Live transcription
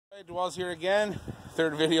Hey, Dwell's here again.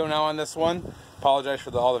 Third video now on this one. Apologize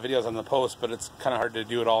for all the videos on the post, but it's kind of hard to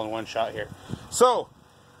do it all in one shot here. So,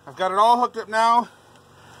 I've got it all hooked up now.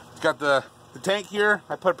 It's got the tank here.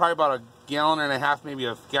 I put probably about 1.5 gallons maybe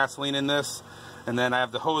of gasoline in this. And then I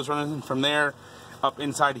have the hose running from there up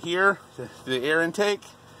inside here, the air intake.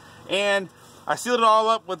 And I sealed it all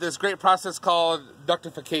up with this great process called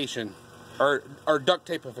ductification. Or duct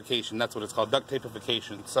tapification, that's what it's called, duct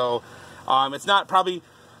tapification. So, it's not probably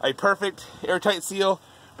a perfect airtight seal,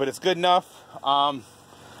 but it's good enough. I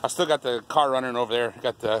still got the car running over there,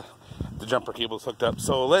 got the jumper cables hooked up.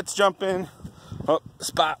 So let's jump in. Oh,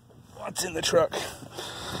 spot what's in the truck.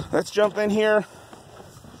 Let's jump in here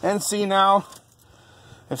and see now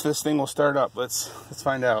if this thing will start up. Let's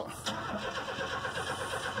find out.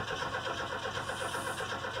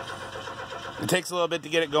 It takes a little bit to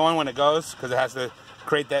get it going when it goes, because it has to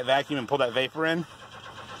create that vacuum and pull that vapor in.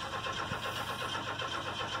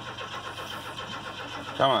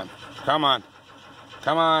 Come on, come on,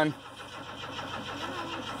 come on.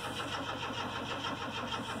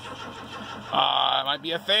 It might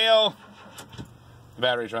be a fail. The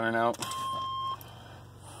battery's running out.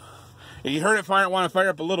 If you heard it want to fire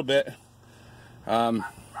up a little bit. Hey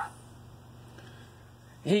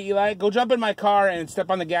Eli, go jump in my car and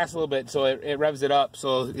step on the gas a little bit so it revs it up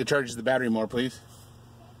so it charges the battery more, please.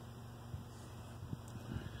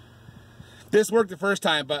 This worked the first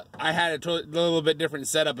time, but I had a little bit different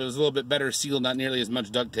setup. It was a little bit better sealed, not nearly as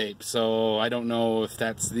much duct tape. So I don't know if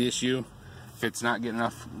that's the issue. If it's not getting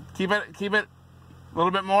enough. Keep it a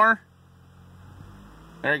little bit more.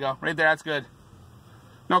 There you go, right there, that's good.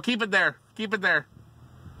 No, keep it there, keep it there.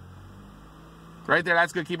 Right there,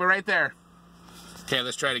 that's good, keep it right there. Okay,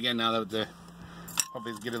 let's try it again now that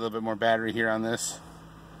hopefully get a little bit more battery here on this.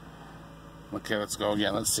 Okay, let's go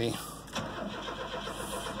again, let's see.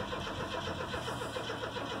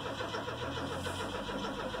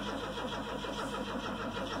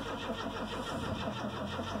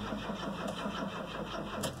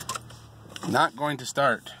 Not going to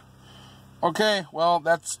start. Okay, well,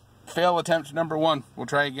 that's fail attempt number 1. We'll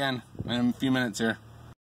try again in a few minutes here.